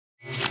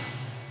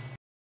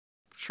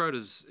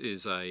Schroders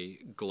is a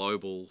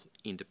global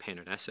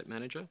independent asset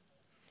manager.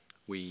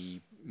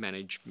 We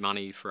manage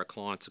money for our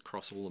clients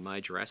across all the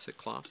major asset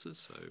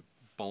classes, so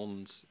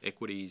bonds,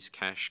 equities,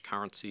 cash,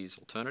 currencies,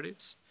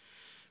 alternatives.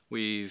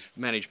 We've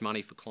managed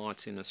money for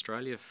clients in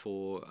Australia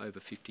for over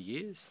 50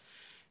 years,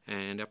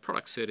 and our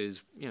product set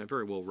is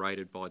very well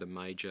rated by the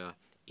major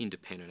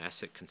independent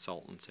asset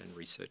consultants and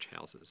research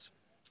houses.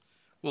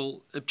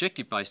 Well,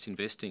 objective-based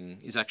investing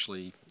is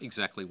actually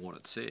exactly what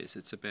it says.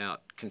 It's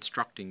about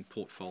constructing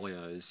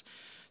portfolios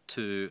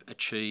to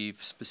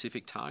achieve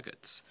specific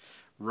targets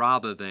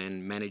rather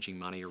than managing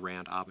money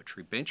around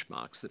arbitrary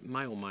benchmarks that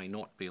may or may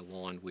not be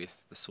aligned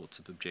with the sorts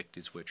of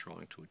objectives we're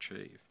trying to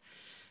achieve.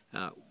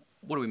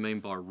 What do we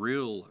mean by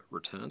real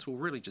returns? Well,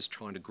 really just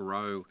trying to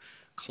grow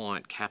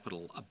client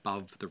capital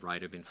above the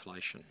rate of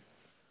inflation.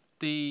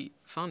 The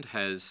fund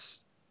has,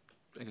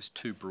 I guess,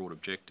 two broad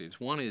objectives.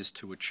 One is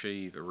to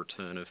achieve a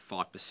return of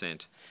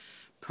 5%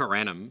 per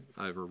annum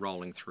over a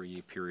rolling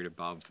 3-year period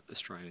above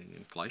Australian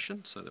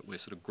inflation, so that we're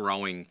sort of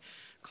growing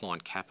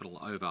client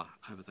capital over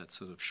that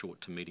sort of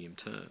short to medium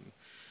term.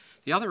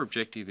 The other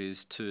objective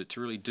is to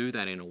really do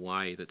that in a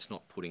way that's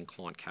not putting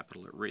client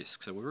capital at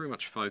risk. So we're very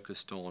much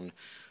focused on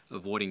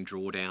avoiding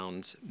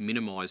drawdowns,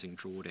 minimising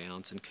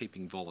drawdowns, and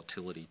keeping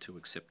volatility to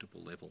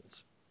acceptable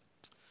levels.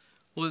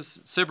 Well, there's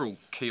several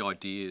key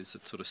ideas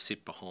that sort of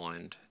sit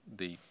behind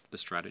the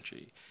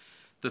strategy.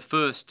 The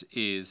first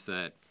is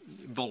that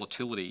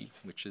volatility,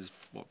 which is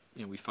what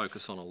we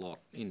focus on a lot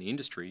in the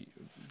industry,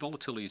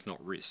 volatility is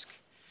not risk.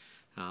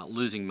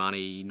 Losing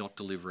money, not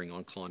delivering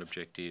on client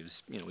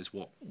objectives, is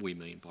what we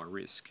mean by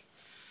risk.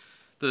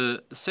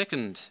 The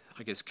second,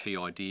 I guess, key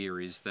idea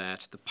is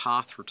that the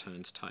path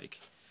returns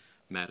take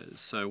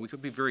matters. So we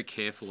could be very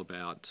careful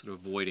about sort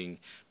of avoiding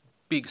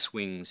big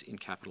swings in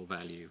capital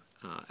value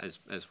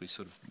as we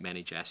sort of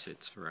manage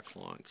assets for our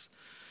clients.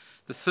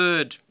 The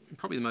third,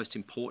 probably the most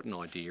important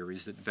idea,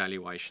 is that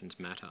valuations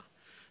matter.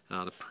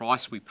 The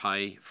price we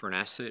pay for an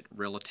asset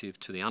relative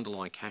to the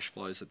underlying cash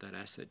flows that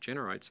asset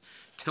generates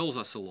tells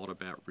us a lot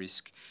about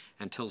risk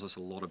and tells us a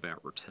lot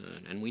about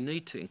return. And we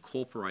need to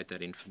incorporate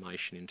that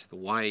information into the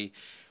way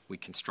we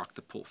construct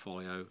the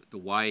portfolio, the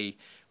way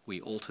we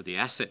alter the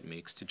asset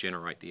mix to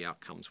generate the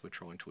outcomes we're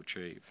trying to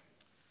achieve.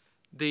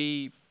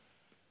 The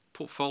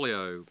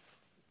portfolio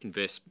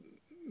invests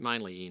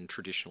mainly in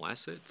traditional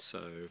assets,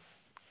 so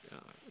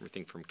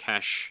everything from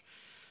cash,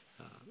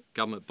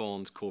 government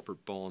bonds,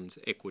 corporate bonds,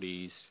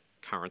 equities,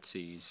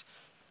 currencies,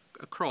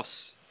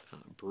 across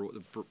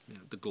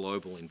the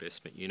global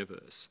investment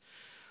universe.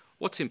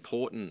 What's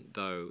important,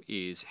 though,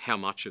 is how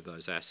much of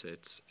those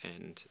assets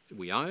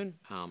we own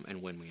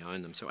and when we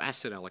own them. So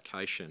asset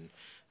allocation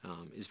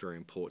is very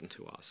important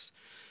to us.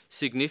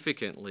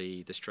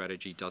 Significantly, the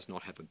strategy does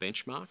not have a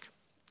benchmark.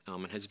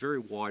 It has very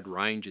wide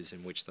ranges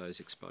in which those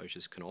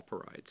exposures can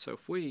operate. So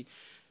if we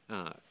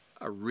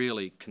are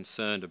really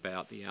concerned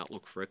about the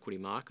outlook for equity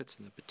markets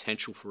and the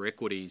potential for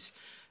equities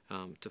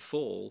to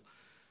fall,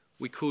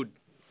 we could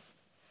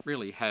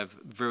really have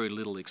very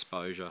little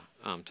exposure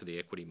to the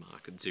equity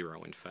market,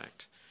 zero in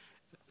fact.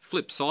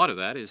 Flip side of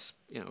that is,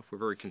 if we're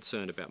very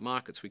concerned about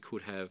markets, we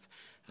could have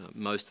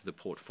most of the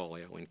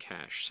portfolio in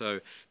cash. So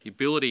the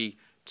ability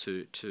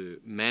to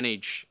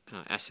manage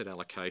asset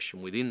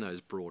allocation within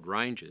those broad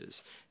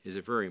ranges is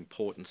a very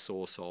important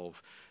source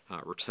of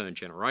return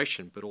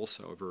generation, but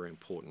also a very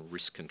important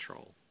risk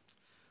control.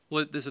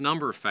 Well, there's a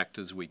number of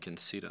factors we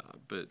consider,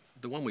 but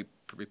the one we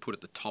probably put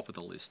at the top of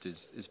the list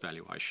is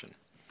valuation.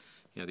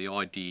 The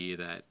idea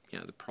that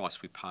the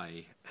price we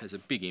pay has a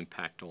big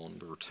impact on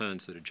the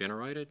returns that are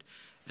generated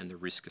and the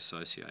risk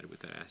associated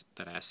with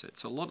that asset.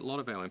 So a lot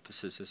of our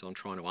emphasis is on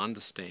trying to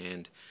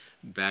understand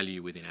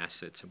value within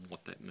assets and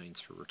what that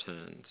means for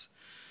returns.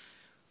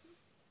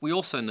 We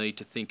also need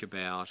to think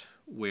about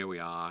where we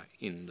are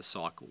in the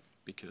cycle,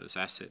 because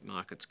asset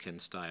markets can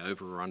stay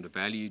over or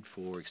undervalued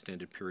for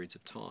extended periods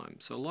of time.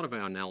 So a lot of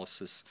our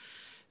analysis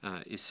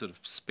is sort of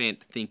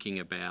spent thinking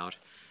about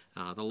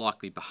the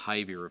likely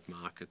behaviour of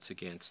markets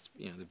against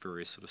the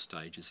various sort of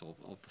stages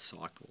of the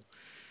cycle.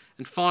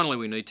 And finally,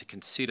 we need to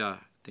consider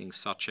things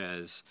such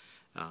as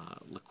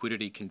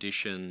liquidity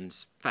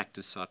conditions,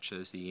 factors such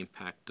as the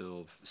impact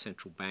of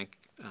central bank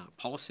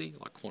policy,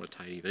 like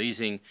quantitative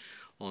easing,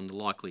 on the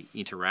likely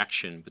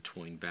interaction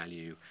between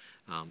value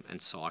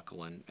and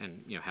cycle and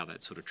how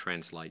that sort of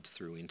translates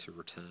through into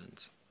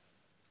returns.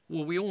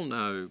 Well, we all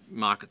know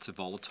markets are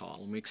volatile,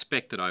 and we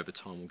expect that over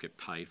time we'll get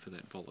paid for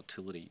that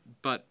volatility.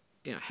 But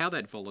how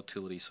that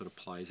volatility sort of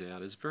plays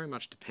out is very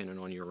much dependent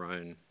on your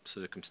own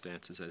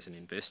circumstances as an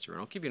investor.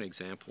 And I'll give you an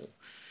example.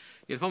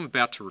 If I'm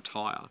about to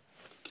retire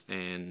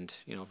and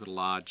I've got a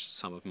large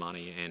sum of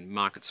money and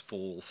markets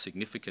fall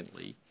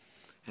significantly,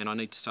 and I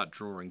need to start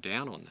drawing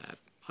down on that,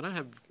 I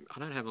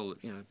don't have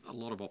a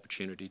lot of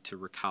opportunity to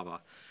recover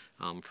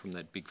from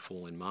that big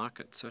fall in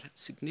market. So it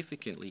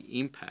significantly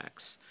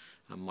impacts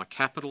my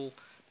capital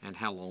and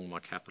how long my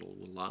capital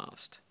will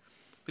last.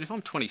 But if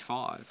I'm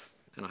 25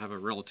 and I have a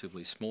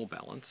relatively small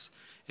balance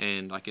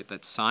and I get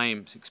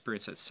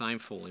experience that same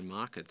fall in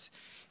markets,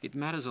 it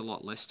matters a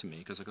lot less to me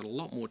because I've got a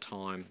lot more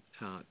time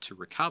to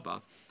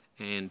recover,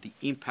 and the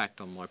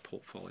impact on my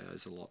portfolio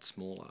is a lot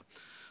smaller.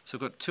 So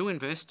I've got two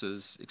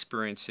investors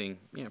experiencing,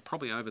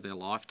 probably over their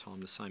lifetime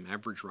the same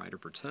average rate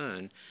of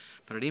return,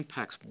 but it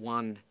impacts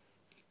one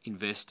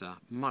investor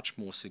much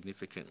more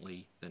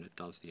significantly than it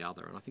does the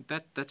other. And I think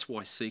that's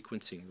why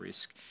sequencing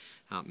risk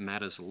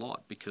matters a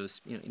lot,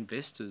 because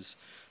investors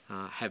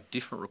have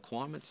different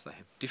requirements, they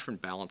have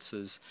different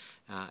balances,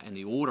 and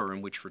the order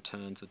in which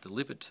returns are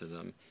delivered to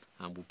them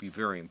will be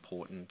very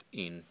important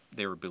in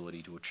their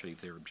ability to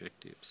achieve their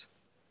objectives.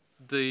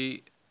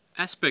 The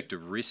aspect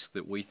of risk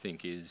that we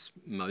think is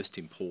most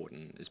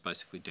important is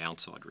basically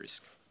downside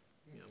risk.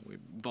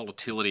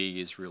 Volatility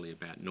is really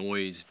about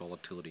noise.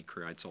 Volatility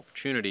creates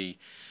opportunity,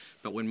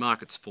 but when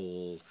markets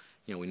fall,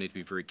 we need to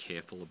be very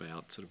careful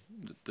about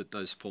that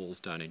those falls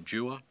don't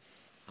endure,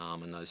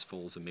 and those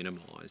falls are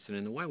minimised. And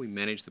in the way we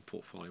manage the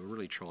portfolio, we're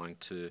really trying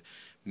to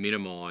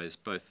minimise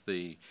both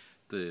the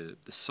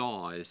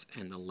size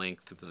and the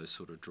length of those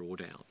sort of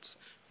drawdowns.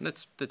 And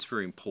that's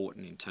very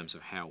important in terms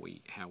of how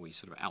we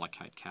sort of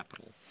allocate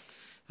capital.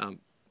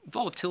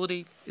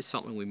 Volatility is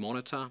something we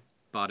monitor,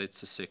 but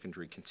it's a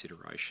secondary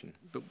consideration.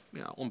 But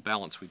on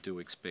balance, we do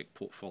expect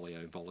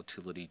portfolio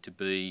volatility to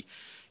be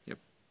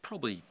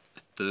probably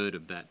a third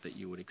of that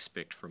you would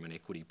expect from an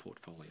equity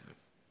portfolio.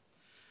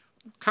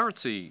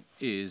 Currency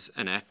is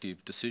an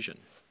active decision.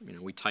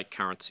 We take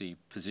currency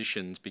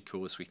positions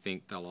because we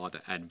think they'll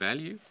either add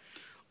value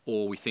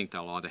or we think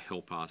they'll either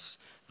help us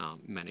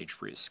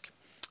manage risk.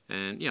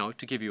 And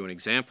to give you an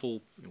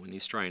example, when the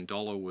Australian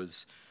dollar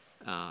was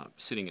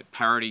sitting at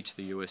parity to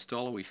the US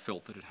dollar, we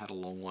felt that it had a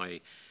long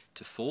way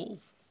to fall.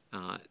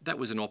 That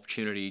was an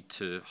opportunity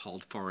to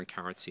hold foreign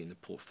currency in the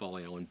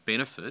portfolio and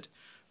benefit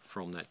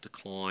from that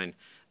decline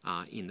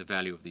in the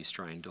value of the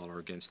Australian dollar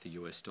against the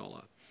US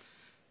dollar.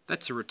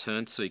 That's a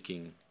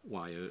return-seeking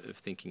way of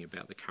thinking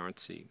about the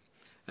currency.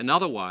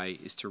 Another way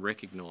is to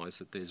recognise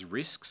that there's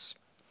risks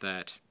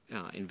that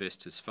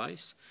investors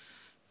face.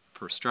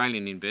 For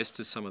Australian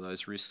investors, some of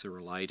those risks are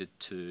related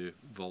to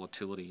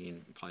volatility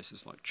in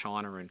places like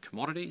China and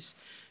commodities,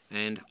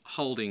 and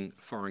holding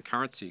foreign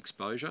currency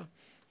exposure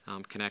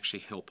can actually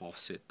help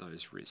offset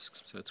those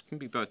risks. So it can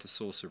be both a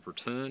source of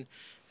return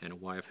and a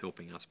way of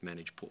helping us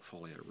manage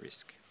portfolio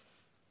risk.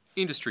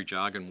 Industry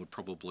jargon would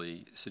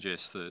probably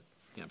suggest that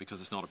because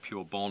it's not a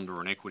pure bond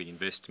or an equity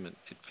investment,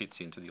 it fits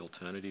into the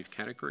alternative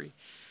category.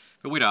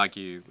 But we'd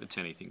argue it's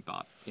anything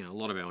but. A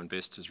lot of our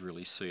investors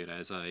really see it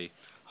as a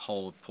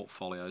whole of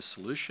portfolio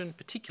solution,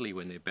 particularly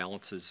when their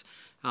balances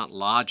aren't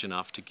large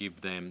enough to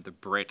give them the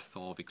breadth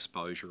of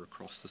exposure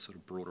across the sort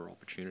of broader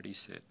opportunity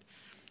set.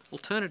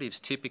 Alternatives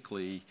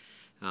typically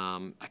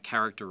are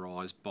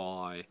characterised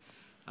by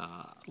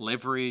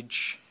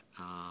leverage,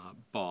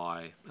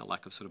 by a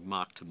lack of sort of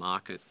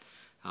mark-to-market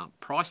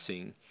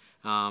pricing,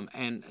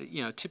 and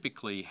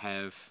typically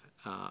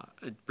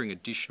bring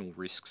additional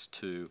risks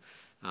to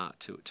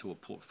a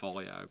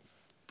portfolio.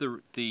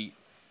 The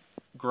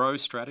GROW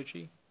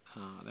strategy,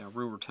 our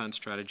real return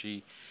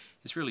strategy,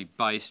 is really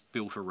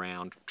built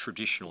around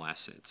traditional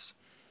assets.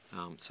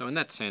 So in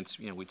that sense,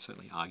 we'd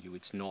certainly argue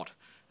it's not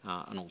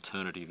an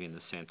alternative in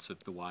the sense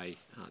of the way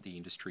the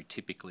industry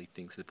typically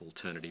thinks of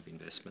alternative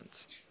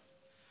investments.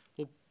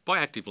 Well, by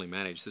actively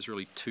managed, there's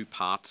really two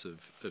parts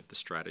of the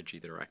strategy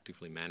that are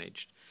actively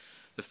managed.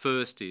 The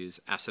first is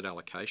asset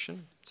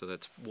allocation, so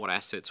that's what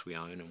assets we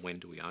own and when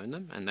do we own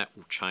them, and that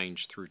will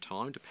change through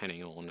time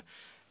depending on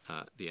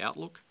the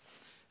outlook.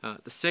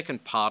 The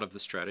second part of the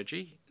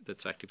strategy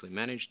that's actively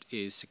managed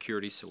is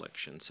security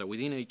selection. So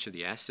within each of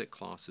the asset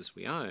classes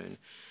we own,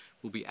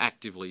 we'll be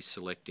actively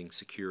selecting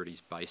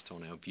securities based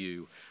on our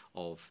view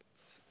of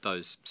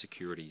those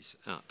securities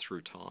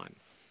through time.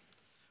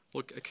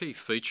 Look, a key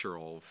feature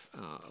of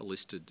a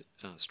listed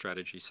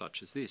strategy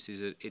such as this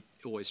is that it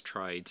always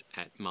trades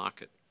at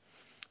market.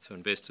 So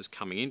investors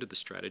coming into the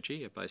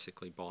strategy are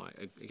basically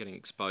getting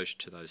exposure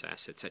to those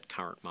assets at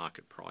current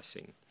market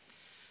pricing.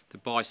 The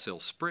buy-sell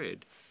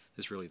spread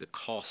is really the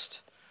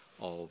cost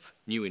of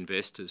new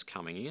investors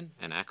coming in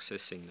and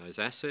accessing those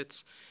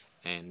assets,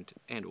 and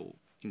or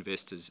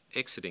investors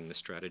exiting the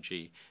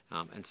strategy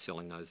and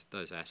selling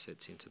those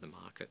assets into the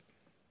market.